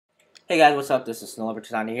Hey guys, what's up? This is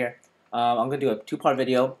Snowlover290 here. I'm going to do a two-part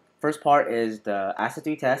video. First part is the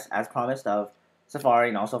Acid3 test, as promised, of Safari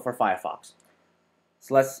and also for Firefox.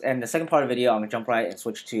 And the second part of the video, I'm going to jump right and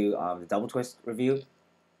switch to the doubleTwist review.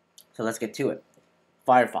 So let's get to it.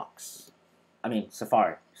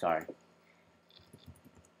 Safari, sorry.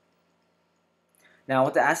 Now,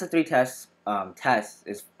 what the Acid3 test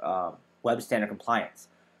is web standard compliance.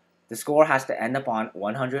 The score has to end up on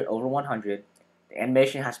 100 over 100. The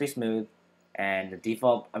animation has to be smooth, and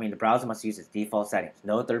the browser must use its default settings.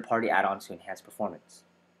 No third-party add-ons to enhance performance.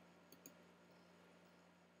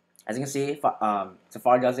 As you can see,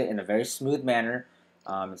 Safari does it in a very smooth manner.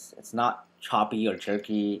 It's not choppy or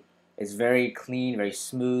jerky. It's very clean, very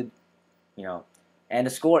smooth, And the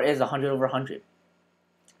score is 100 over 100.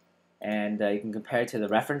 And you can compare it to the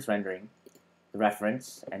reference rendering,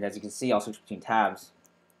 and as you can see, I'll switch between tabs.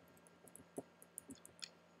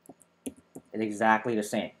 It's exactly the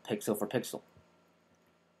same, pixel for pixel.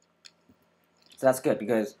 So that's good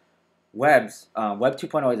because Web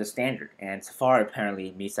 2.0 is a standard, and Safari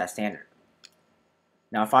apparently meets that standard.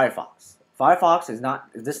 Now Firefox. Firefox is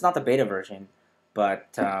not the beta version,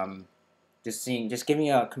 but just giving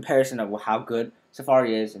you a comparison of how good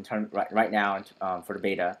Safari is in right now for the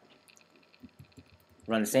beta.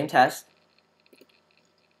 Run the same test.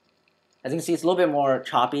 As you can see, it's a little bit more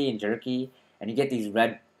choppy and jerky, and you get these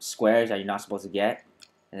red squares that you're not supposed to get,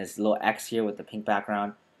 and there's a little X here with the pink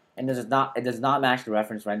background, and it does not match the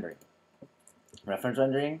reference rendering. Reference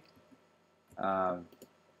rendering,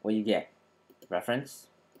 what you get? Reference,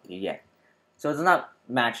 what you get. So it does not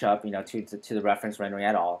match up, to the reference rendering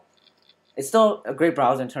at all. It's still a great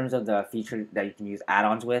browser in terms of the feature that you can use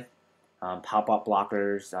add-ons with, pop-up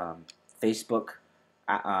blockers, Facebook,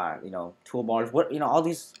 toolbars, all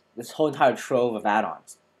this whole entire trove of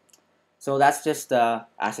add-ons. So that's just the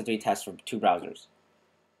Acid3 test for two browsers.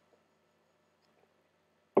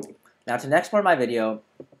 Now to the next part of my video,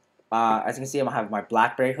 as you can see, I'm going to have my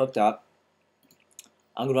BlackBerry hooked up.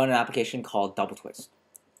 I'm going to run an application called doubleTwist.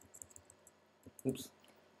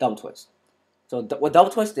 doubleTwist. So what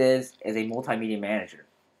doubleTwist is a multimedia manager.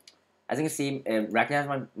 As you can see, it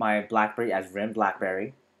recognizes my BlackBerry as RIM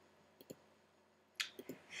BlackBerry.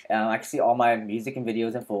 I can see all my music and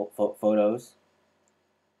videos and photos.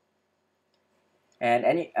 And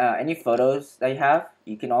any photos that you have,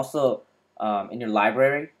 you can also, in your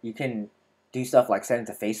library, you can do stuff like send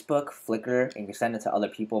it to Facebook, Flickr, and you can send it to other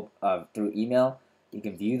people through email. You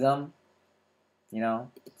can view them,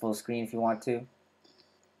 full screen if you want to.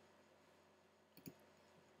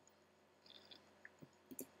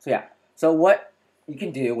 So yeah, so what you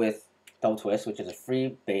can do with doubleTwist, which is a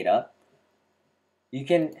free beta, you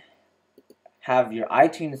can have your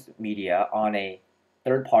iTunes media on a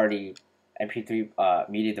third-party MP3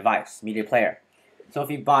 media player. So if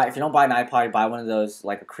you don't buy an iPod, you buy one of those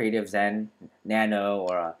like a Creative Zen Nano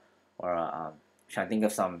or trying to think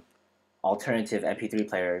of some alternative MP3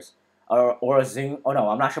 players or a Zune. Oh no,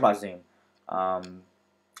 I'm not sure about Zune.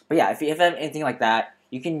 But yeah, if you have anything like that,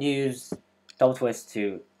 you can use doubleTwist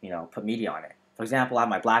to put media on it. For example, I have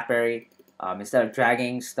my BlackBerry. Instead of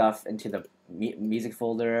dragging stuff into the music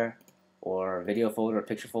folder or video folder or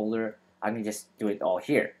picture folder, I can just do it all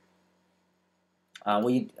here. I'm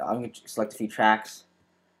going to select a few tracks.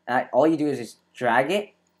 All you do is just drag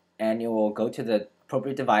it, and it will go to the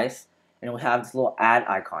appropriate device, and it will have this little add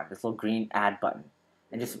icon, this little green add button.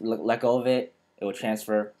 And just let go of it, it will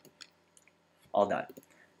transfer. All done.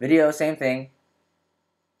 Video, same thing.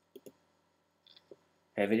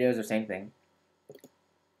 Okay, videos are the same thing.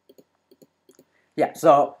 Yeah,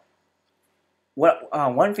 so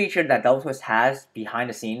one feature that doubleTwist has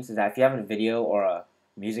behind the scenes is that if you have a video or a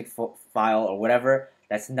music file or whatever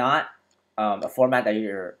that's not a format that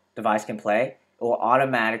your device can play, it will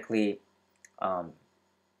automatically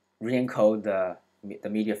re-encode the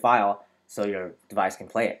media file so your device can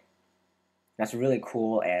play it. That's really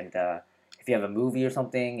cool. And if you have a movie or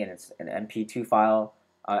something and it's an MP2 file,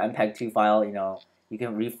 MPEG-2 file, you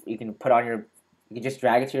can put on you can just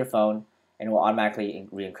drag it to your phone and it will automatically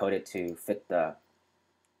re-encode it to fit the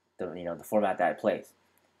format that it plays.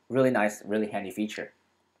 Really nice, really handy feature.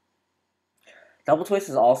 doubleTwist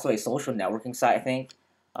is also a social networking site, I think.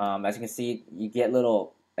 As you can see, you get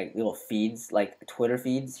little feeds, like Twitter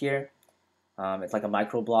feeds here. It's like a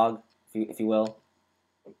microblog, if you will.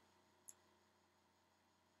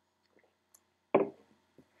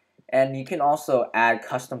 And you can also add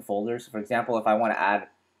custom folders. For example, if I want to add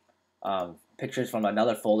pictures from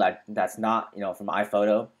another folder that's not, from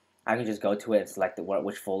iPhoto, I can just go to it and select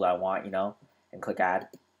which folder I want, and click add.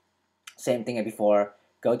 Same thing as before.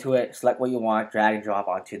 Go to it, select what you want, drag and drop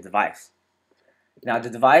onto the device. Now the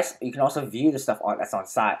device, you can also view the stuff that's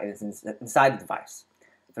inside the device.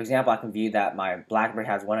 For example, I can view that my BlackBerry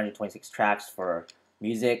has 126 tracks for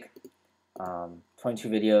music, 22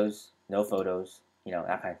 videos, no photos,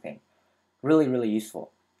 that kind of thing. Really, really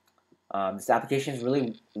useful. This application is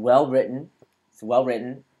really well written. It's well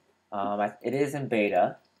written. It is in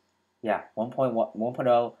beta. Yeah,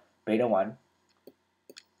 1.0 beta 1.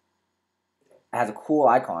 It has a cool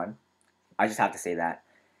icon. I just have to say that.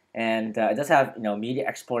 And it does have media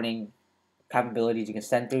exporting capabilities. You can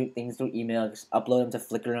send things through email, just upload them to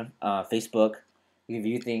Flickr, Facebook. You can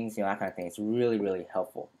view things, that kind of thing. It's really, really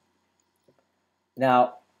helpful.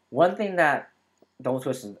 Now, one thing that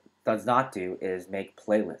doubleTwist does not do is make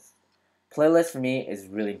playlists. Playlists for me is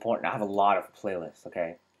really important. I have a lot of playlists,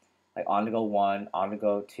 okay? Like On The Go 1, On The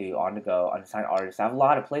Go 2, On The Go, Unsigned Artists. I have a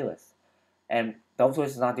lot of playlists. And doubleTwist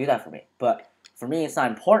does not do that for me. But for me, it's not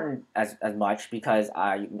important as much because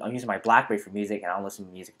I'm using my BlackBerry for music and I don't listen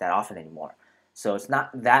to music that often anymore. So it's not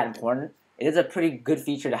that important. It is a pretty good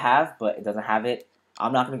feature to have, but it doesn't have it.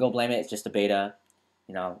 I'm not going to go blame it. It's just a beta.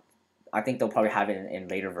 I think they'll probably have it in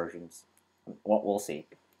later versions. We'll see.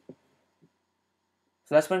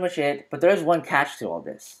 So that's pretty much it. But there is one catch to all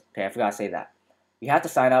this. Okay, I forgot to say that. You have to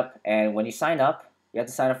sign up, and when you sign up, you have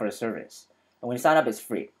to sign up for the service. And when you sign up, it's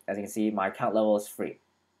free. As you can see, my account level is free.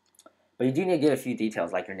 But you do need to give a few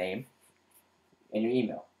details, like your name and your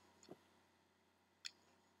email.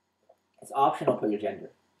 It's optional to put your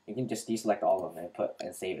gender. You can just deselect all of them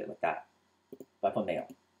and save it like that. But I put male.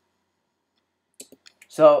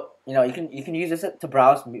 So you can use this to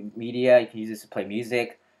browse media. You can use this to play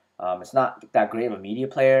music. It's not that great of a media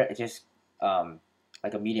player. It's just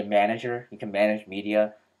like a media manager. You can manage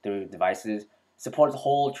media through devices. It supports a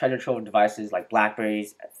whole treasure trove of devices like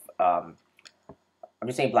Blackberries. I'm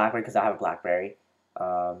just saying BlackBerry because I have a BlackBerry.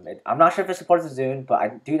 I'm not sure if it supports the Zune, but I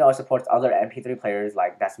do know it supports other MP3 players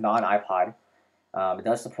that's non-iPod. It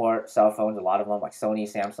does support cell phones, a lot of them, like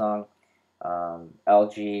Sony, Samsung,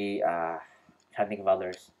 LG, trying to think of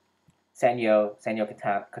others. Sanyo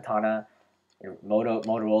Katana,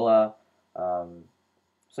 Motorola.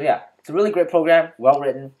 So yeah, it's a really great program, well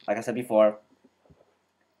written, like I said before.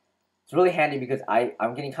 It's really handy because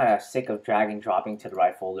I'm getting kind of sick of dragging, dropping to the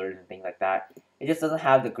right folders and things like that. It just doesn't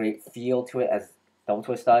have the great feel to it as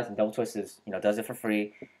doubleTwist does, and doubleTwist is does it for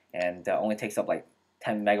free, and only takes up like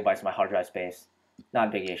 10 megabytes of my hard drive space. Not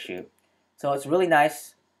a big issue. So it's really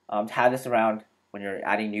nice to have this around when you're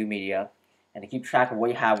adding new media, and to keep track of what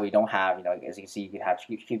you have, what you don't have. As you can see, you can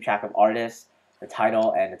keep track of artists, the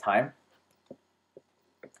title, and the time.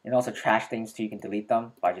 And also trash things too. You can delete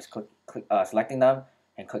them by just selecting them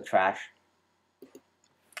and click trash.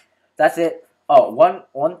 That's it. Oh,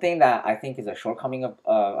 one thing that I think is a shortcoming of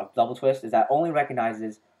doubleTwist is that it only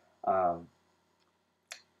recognizes 4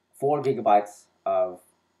 gigabytes of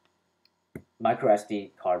micro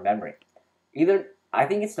SD card memory. I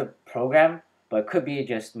think it's the program, but it could be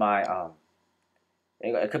just my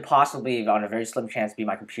it could possibly, on a very slim chance, be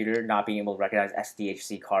my computer not being able to recognize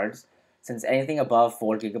SDHC cards. Since anything above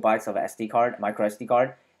 4 gigabytes of SD card, micro SD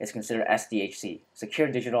card, is considered SDHC, Secure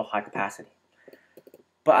Digital High Capacity.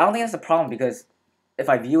 But I don't think that's the problem because if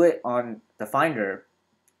I view it on the Finder,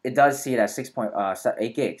 it does see it as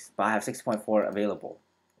 6.8 gigs, but I have 6.4 available.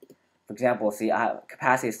 For example, see, I have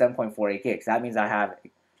capacity is 7.48 gigs. That means I have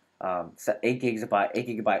 8 gigabyte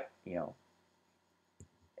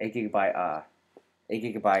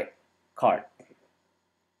card.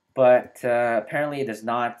 But apparently it does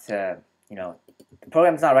not. The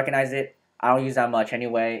program does not recognize it. I don't use that much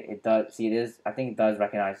anyway. It does. See, I think it does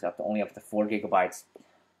recognize only up to 4 gigabytes.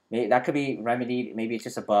 Maybe that could be remedied. Maybe it's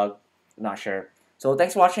just a bug. I'm not sure. So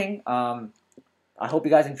thanks for watching. I hope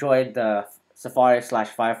you guys enjoyed the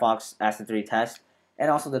Safari/Firefox Acid3 test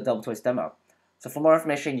and also the doubleTwist demo. So for more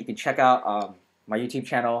information, you can check out my YouTube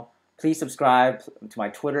channel. Please subscribe to my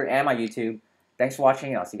Twitter and my YouTube. Thanks for watching,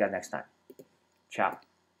 and I'll see you guys next time. Ciao.